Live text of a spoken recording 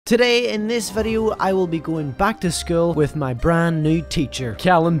Today in this video I will be going back to school with my brand new teacher,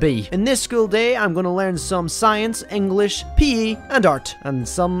 Callum B. In this school day I'm going to learn some science, English, PE and art and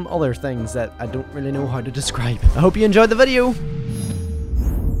some other things that I don't really know how to describe. I hope you enjoyed the video.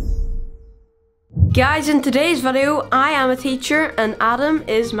 Guys, in today's video I am a teacher and Adam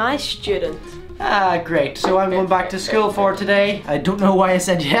is my student. Great. So I'm going back to school for today. I don't know why I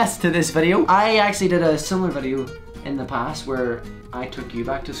said yes to this video. I actually did a similar video in the past where I took you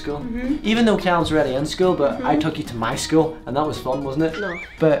back to school. Even though Callum's already in school, but I took you to my school and that was fun, wasn't it? No.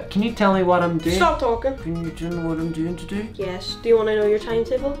 But can you tell me what I'm doing? Stop talking. Can you tell me what I'm doing today? Yes. Do you want to know your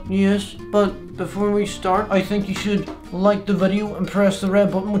timetable? Yes, but before we start, I think you should like the video and press the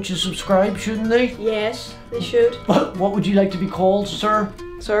red button which is subscribe, shouldn't they? Yes, they should. What would you like to be called, sir?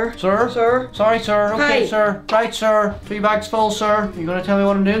 Sir? Sir? Sir? Sorry, sir. Okay, Hey. sir. Right, sir. 3 bags full, sir. You gonna tell me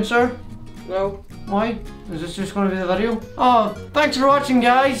what I'm doing, sir? No. Why? Is this just gonna be the video? Oh, thanks for watching,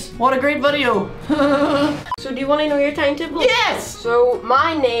 guys. What a great video. So do you want to know your timetable? Yes! So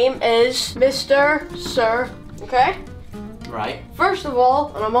my name is Mr. Sir, okay? Right. First of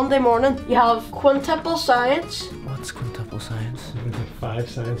all, on a Monday morning, you have quintuple science. What's quintuple science? 5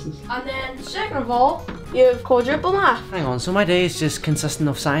 sciences. And then second of all, you have quadruple math. Hang on, so my day is just consisting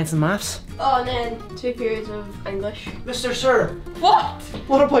of science and maths? Oh, and then 2 periods of English. Mr. Sir, What?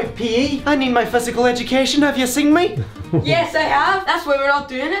 what about PE? I need my physical education. Have you seen me? Yes, I have. That's why we're not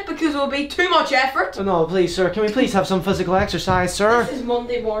doing it, because it will be too much effort. Oh, no, please, sir. Can we please have some physical exercise, sir? This is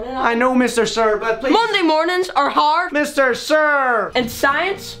Monday morning. I know, Mr. Sir, but please. Monday mornings are hard. Mr. Sir! In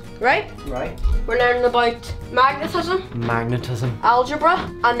science, right? Right. We're learning about magnetism, Magnetism. algebra,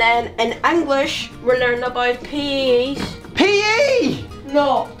 and then in English, we're learning about PEs. PE!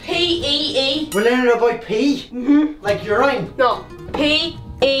 No, P-E-E. We're learning about P. Like urine. No,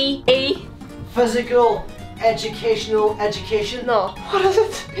 P-E-E. Physical, educational, education. No. What is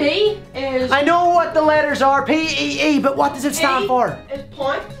it? P is... I know what the letters are, P-E-E, but what does it stand P for? is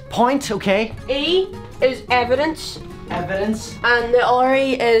point. Point, okay. E is evidence. Evidence. And the other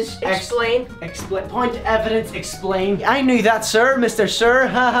E is explain. Explain. Point, evidence, explain. I knew that, sir, Mr. Sir.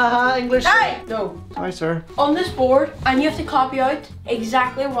 Ha ha ha, English. Hey! No. Sorry, sir. On this board, and you have to copy out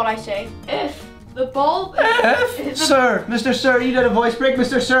exactly what I say. If the bulb is Sir, Mr. Sir, you did a voice break,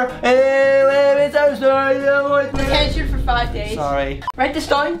 Mr. Sir. Hey, I'm sorry, the voice break. detention for 5 days. Sorry. Write this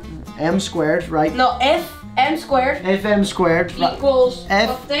down. M squared, right? No, if M squared If M squared equals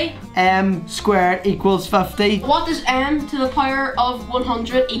F 50. M squared equals 50. What does M to the power of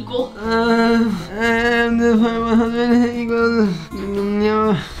 100 equal? M to the power of 100 equals.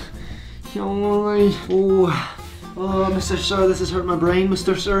 Oh, Mr. Sir, this has hurt my brain,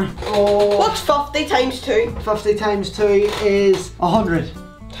 Mr. Sir. Oh. What's 50 times 2? 50 times 2 is 100.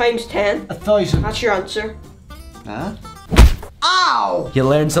 Times 10. 1,000. That's your answer. Huh? Ow! You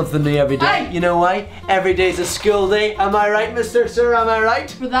learn something new every day. Hey! You know why? Every day's a school day. Am I right, Mr. Sir? Am I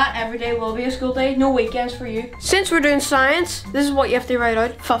right? For that, every day will be a school day. No weekends for you. Since we're doing science, this is what you have to write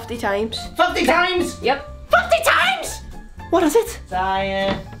out 50 times. 50 times? Yep. 50 times? What is it?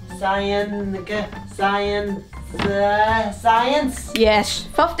 Science. Yes.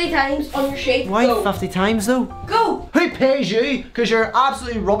 50 times on your sheet. Why Go. 50 times though? Go! Who pays you? Because you're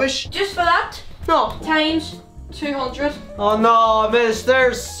absolutely rubbish. Just for that? No. Times 200. Oh no,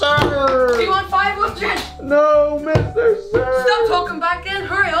 Mr. Sir! Do you want 500? No, Mr. Sir! Stop talking back then.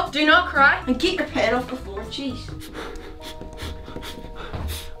 Hurry up. Do not cry. And keep your pen off the floor. Jeez.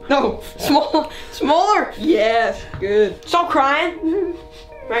 No. Smaller. Yes. Good. Stop crying.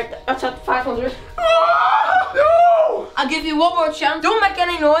 Right, that's at 500. No! I'll give you one more chance. Don't make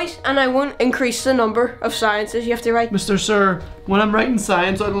any noise and I won't increase the number of sciences you have to write. Mr. Sir, when I'm writing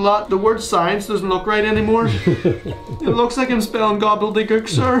science out a lot, the word science doesn't look right anymore. It looks like I'm spelling gobbledygook,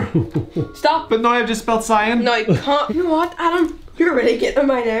 sir. Stop. But now I've just spelled cyan. No, you can't. You know what, Adam? You're really getting on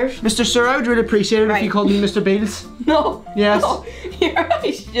my nerves. Mr. Sir, I would really appreciate it if you called me Mr. Beals. No. Yes. No, you're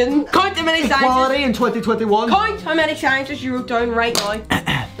a student. Count how many sciences. Equality in 2021. Count how many sciences you wrote down right now.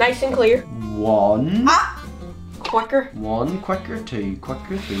 Nice and clear. 1. Quicker. 1, quicker, 2,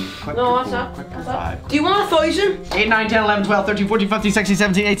 quicker, 3, quicker, No, what's 4, that? quicker, What's 5. that? Do you want 1,000? 8, 9, 10, 11, 12, 13, 14, 15, 16,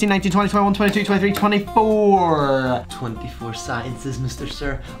 17, 18, 19, 20, 21, 22, 23, 24. 24 sciences, Mr.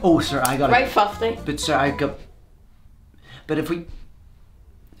 Sir. Oh, sir, I got it. Right, 50. But, sir, I got... But if we...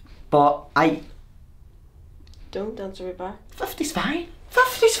 But I... Don't answer me back. 50's fine.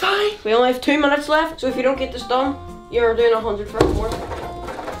 50's fine. We only have 2 minutes left, so if you don't get this done, you're doing 100 for homework.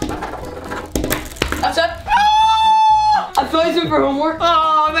 That's it. 1,000 for homework.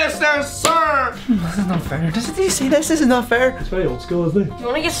 Oh, Mr. Sir! This is not fair. Did you see this? This is not fair. It's very old school, isn't it? Do you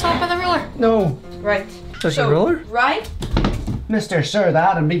want to get slapped by the ruler? No. Right. There's a ruler? Right Mr. Sir,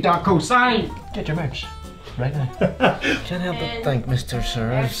 that and me dot cosine. Get your merch. Right now. Can't help but think Mr.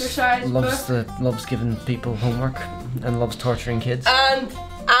 Sir loves giving people homework and loves torturing kids. And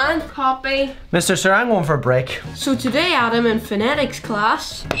copy. Mr. Sir, I'm going for a break. So today, Adam, in phonetics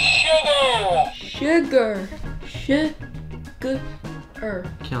class. Sugar.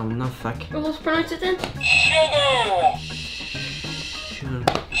 Kill no fuck. Well, let's pronounce it then. Sugar.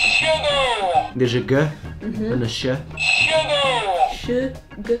 There's a g and a sh.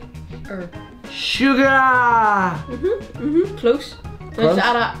 Sugar. Close. Let's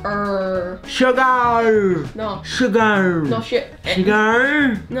add a Sugar. No. Sugar. No shit.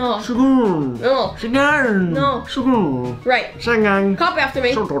 Sugar. No. Sugar. No. Sugar. No. Sugar. Right. Singing. Copy after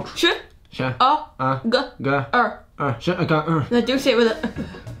me. Sh. Sh. G. No, don't say it with it.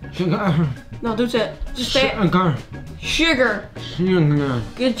 Sugar. No, don't say it. Just say it. Sugar. Sugar.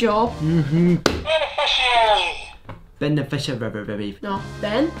 Good job. Beneficiary. No.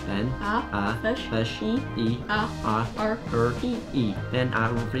 Ben. Fish. E.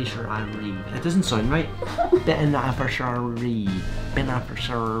 Beneficiary. It doesn't sound right. Beneficiary.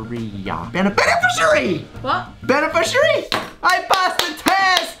 Beneficiary. What? Beneficiary. I passed the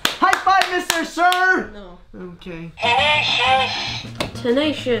test. High five, Mr. Sir. No. Okay.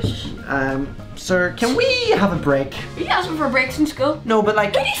 Tenacious. Sir, can we have a break? Are you asking for breaks in school? No, but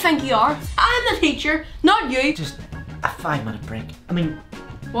like. Who do you think you are? I'm the teacher, not you. Just a 5-minute break. I mean,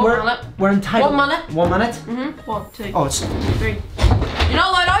 minute? We're entitled. 1 minute? 1 minute? 1, 2. Oh, it's 3. You're not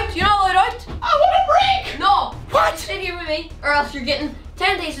allowed out. You're not allowed out. I want a break. No. What? Sit here with me, or else you're getting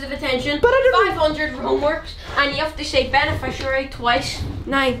 10 days of attention. But I didn't. 500 for homeworks, and you have to say beneficiary twice.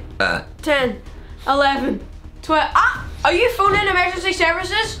 9, 10, 11, 12. Are you phoning emergency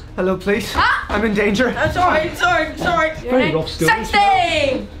services? Hello, please. I'm in danger. Sorry. Very rough school.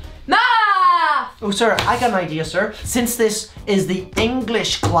 16. Math. Oh, sir, I got an idea, sir. Since this is the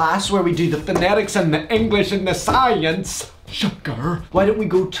English class where we do the phonetics and the English and the science, sugar, why don't we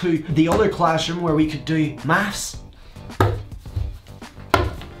go to the other classroom where we could do maths?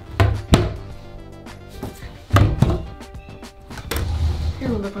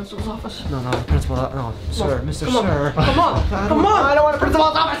 You're in the principal's office. No, the principal, no, sir, Mr. Sir. Come on. I don't want a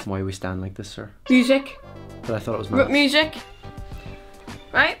principal's office. Why we stand like this, sir? Music. But I thought it was maths. Music.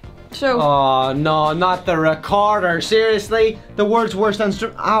 Right? So. Oh, no, not the recorder. Seriously? The world's worst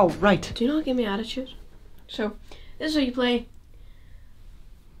instrument. Oh, right. Do not give me attitude. So, this is how you play.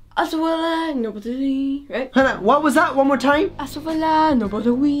 Asawala, nobody. Right? Hannah, what was that? One more time? Asawala,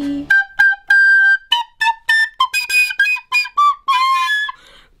 nobody.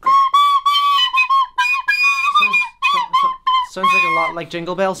 Sounds like a lot like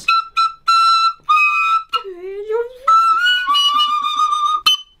Jingle Bells.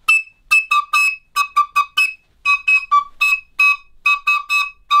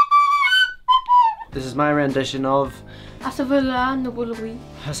 This is my rendition of Asawala, nobody.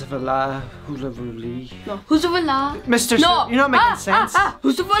 Hasavala Hula Ruli. No, Husavala. Mr. No. Sir, you're not making sense.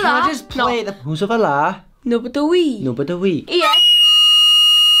 Husavala. Can I just play the Husavala? Nobody. Nobody. Yes.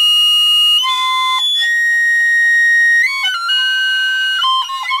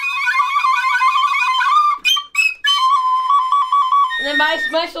 And then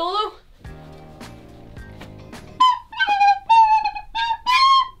my solo.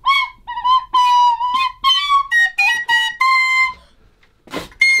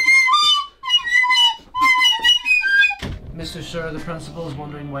 Mr. Sir, the principal is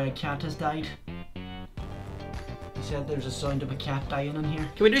wondering why a cat has died. He said there's a sound of a cat dying in here.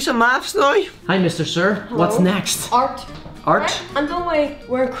 Can we do some maths now? Hi, Mr. Sir. Hello? What's next? Art. Art? Right? And don't worry,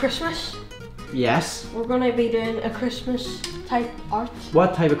 we're in Christmas. Yes. We're gonna be doing a Christmas type art.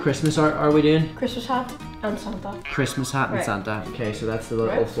 What type of Christmas art are we doing? Christmas hat and Santa. Christmas hat and Right. Santa. Okay, so that's the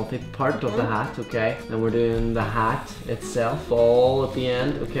little Right. fluffy part of the hat, okay. Then we're doing the hat itself, all at the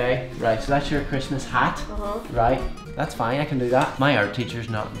end, okay. Right, so that's your Christmas hat. Right, that's fine, I can do that. My art teacher's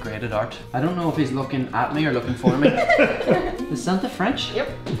not great at art. I don't know if he's looking at me or looking for me. Is Santa French? Yep.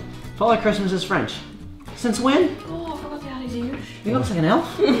 Father Christmas is French. Since when? Oh, I forgot to add his ears. He looks like an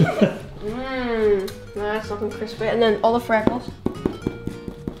elf. That's looking crispy. And then all the freckles.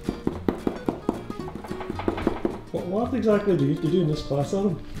 What exactly do you do in this class,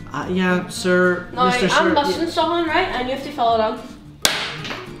 Adam? Yeah, sir, Now, Mr. Sir. I'm missing someone, right? And you have to fill it out.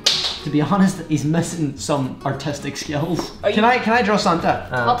 To be honest, he's missing some artistic skills. Are Can I draw Santa?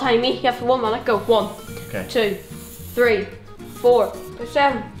 I'll time me. You have 1 minute. Go. 1, Okay. 2, 3, 4,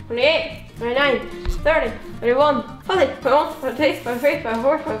 27, 28, 29, 30, 31, 40, 41, 42, 43,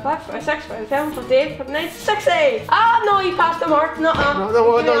 44, 45, 46, 47, 48, 49, 60. Ah, no, you passed the mark. No,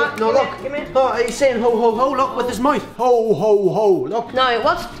 look. Give me it. No, he's saying ho, ho, ho, look, with his mouth. Ho, ho, ho, look. No,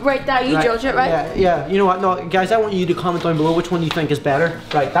 what's right there? You judge it, right? Yeah, you know what? No, guys, I want you to comment down below which one you think is better.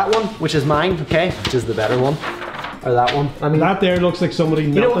 Right, that one, which is mine, okay? Which is the better one. Or that one. I mean, that there looks like somebody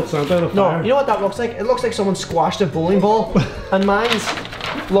melted Santa in a fire. No, you know what that looks like? It looks like someone squashed a bowling ball. And mine's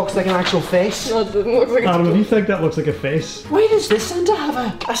looks like an actual face. No, it doesn't look like Adam, if you think that looks like a face. Why does this Santa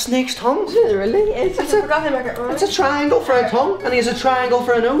have a snake's tongue? Really? It's a triangle for a tongue, and he has a triangle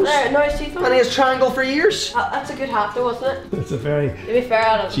for a nose. No, his teeth. And he has a triangle for ears. That's a good hat though, wasn't it? It's a very To be fair,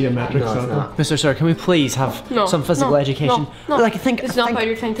 Adam. geometric Santa. Mr. Sir, can we please have some physical education? No, Like, think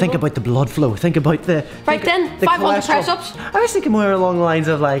about the blood flow. Think about the. Right then, the 500 cholesterol. press-ups. I was thinking more along the lines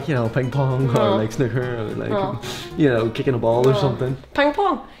of like, you know, ping pong or like snooker or like, you know, kicking a ball or something. Ping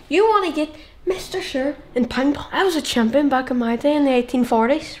pong. You want to get Mr. Sir in ping pong? I was a champion back in my day in the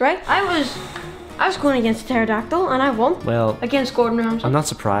 1840s, right? I was going against a pterodactyl and I won. Well, against Gordon Ramsay. I'm not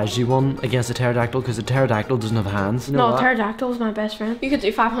surprised you won against a pterodactyl because a pterodactyl doesn't have hands. You know no, pterodactyl was my best friend. You could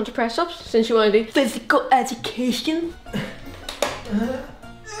do 500 press-ups since you want to do physical education.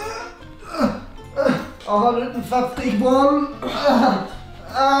 151.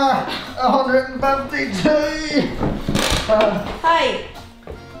 152. Hey.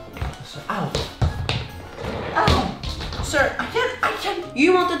 Ow. Ow. Sir, I can't.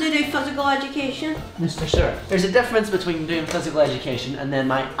 You wanted to do physical education? Mr. Sir, there's a difference between doing physical education and then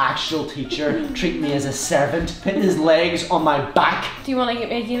my actual teacher treating me as a servant, putting his legs on my back. Do you want to get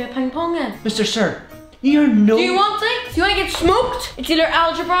me a game of ping pong then? Mr. Sir, you're no. Do you want to? Do you want to get smoked? It's either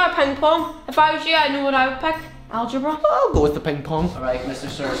algebra or ping pong. If I was you, I know what I would pick. Algebra. I'll go with the ping pong. Alright, Mr.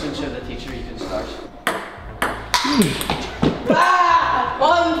 Sir, since you're the teacher, you can start. Ah!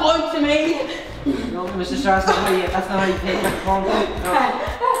 1 point to me. No, Mr. Sir, that's not how you play ping pong. No.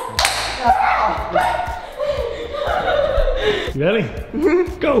 You ready?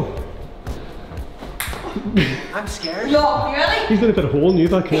 Go! I'm scared. No, you ready? He's gonna put a hole in you,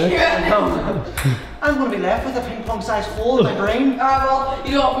 that connect. No. I'm gonna be left with a ping pong sized hole in my brain. Well,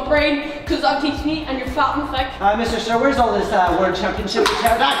 you don't have a brain, because that'll teach me, and you're fat and thick. Mr. Sir, where's all this World Championship of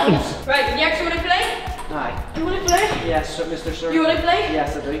pterodactyls? Right, you actually want to play? Aye. You want to play? Yes, sir, Mr. Sir. You want to play?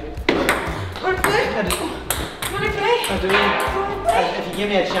 Yes, I do. Want to play? I do. Want to play? I do. If you give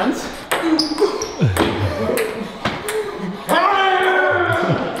me a chance.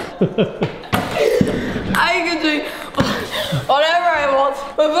 I can do whatever I want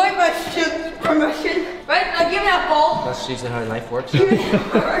without my student's permission. Right, now give me that ball. That's usually how life works. Give me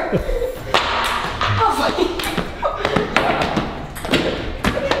that ball.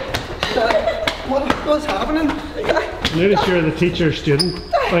 What's happening? I'm nearly sure the teacher-student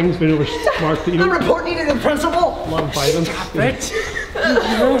thing's been over smart. You know, I'm reporting you to the principal. a lot of violence. Right.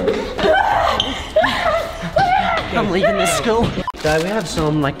 I'm leaving this school. We have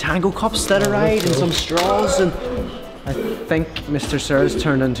some like tango cups that are right and some straws, and I think Mr. Sir has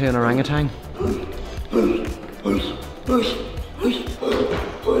turned into an orangutan.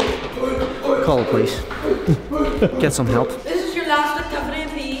 Call the police. Get some help. This is your last activity in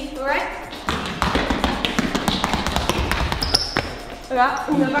PE, alright? Okay,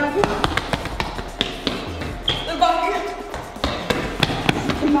 I'm back here. I'm back here.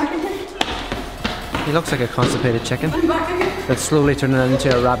 I'm back here. He looks like a constipated chicken I'm back here. that's slowly turning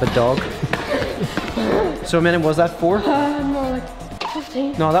into a rabid dog. So a minute, was that 4? More like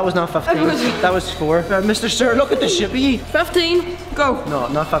 15. No, that was not 15. That was 4. Mr. Sir, look at the shippy. 15, go. No,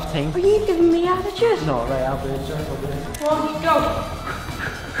 not 15. Are you giving me attitude? No, right, I'll do it, sir. I'll do it. 1, go.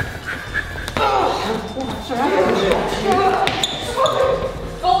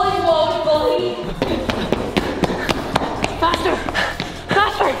 Bully, bully, bully. Faster.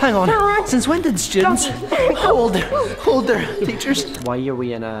 Faster. Hang on. Turn around. Since when did students hold their teachers? Why are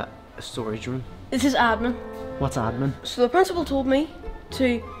we in a storage room? This is admin. What's admin? So the principal told me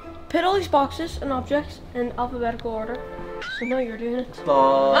to put all these boxes and objects in alphabetical order. So now you're doing it.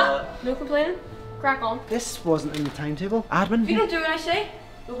 But No complaining. Crack on. this wasn't in the timetable. Admin? If you don't do what I say,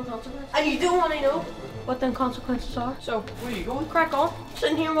 there will be consequences. And you don't want to know what them consequences are. So Where are you going? crack on.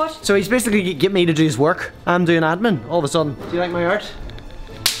 Sitting here and watch. So he's basically get me to do his work. I'm doing admin all of a sudden. Do you like my art?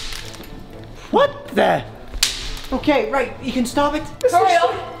 What the? Okay, right, you can stop it. Hurry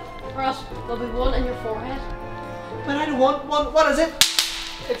up, or else there'll be one in your forehead. But I don't want one. What is it?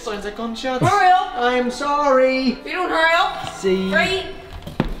 It sounds like gunshots. Hurry up. I'm sorry. If you don't hurry up, See. 3.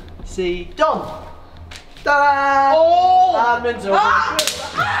 See. Done. Ta-da! Oh! Admin's over.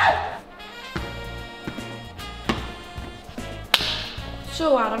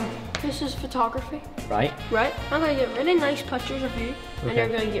 So Adam, this is photography, Right. right? I'm gonna get really nice pictures of you, and you're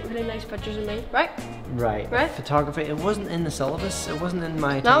gonna get really nice pictures of me, right? Right. Right. Photography. It wasn't in the syllabus. It wasn't in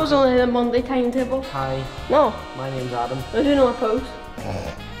my. That was only the Monday timetable. Hi, No, my name's Adam. I do another pose.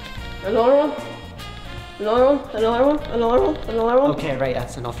 Another one. Another one. Another one. Another one. Another one. Okay, right.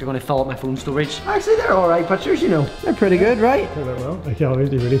 That's enough. You're going to fill up my phone storage. Actually, they're all right pictures. You know, they're pretty good, right? Turned out well. I can't always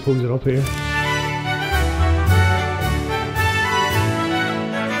really pose it up here.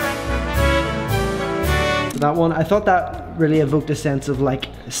 That one, I thought that really evoked a sense of like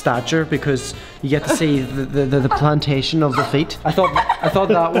stature because you get to see the plantation of the feet. I thought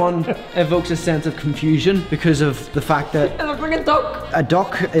that one evokes a sense of confusion because of the fact that It looks like a duck. a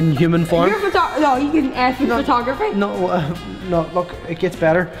duck in human form. You're no, you can F in photography. No, no. Look, it gets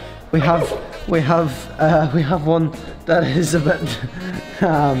better. We have one that is a bit.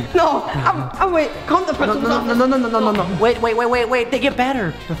 No, I'm wait. Come to principal's office. No. Wait. They get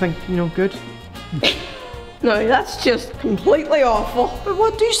better. I think good. No, that's just completely awful. But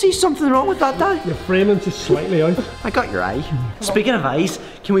what? Do you see something wrong with that, Dad? Your framing's just slightly out. I got your eye. Speaking of eyes,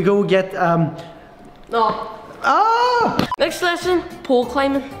 can we go get No. Ah! Next lesson, pole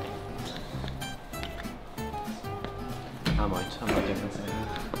climbing. I'm out doing this.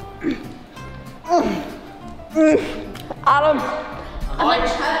 Adam.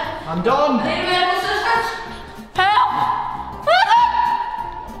 I'm done. Help!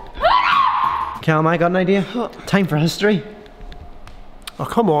 Callum, I got an idea. Time for history. Oh,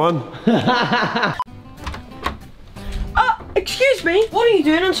 come on. Excuse me, what are you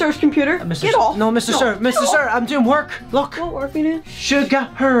doing on Sir's computer? Get off. No, Mr. Sir. Mr. Sir, I'm doing work. Look. What work are you doing? Sugar.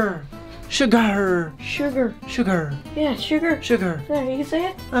 Sugar. Sugar. Yeah, sugar. Sugar. There, you can say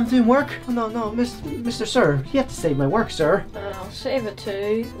it. I'm doing work. Oh, no, Mr. Sir. You have to save my work, sir. I'll save it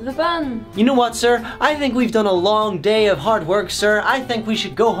to the bin. You know what, sir? I think we've done a long day of hard work, sir. I think we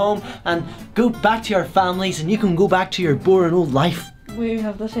should go home and go back to our families and you can go back to your boring old life. We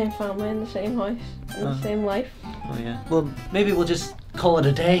have the same family in the same house, in the same life. Oh, yeah. Well, maybe we'll just call it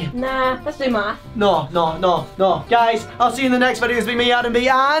a day. Nah, let's do math. No. Guys, I'll see you in the next video. It's been me, Adam B,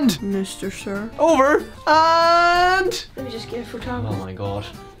 and... Mr. Sir. Over, and... Let me just get a photograph. Oh my god.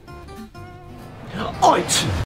 Out!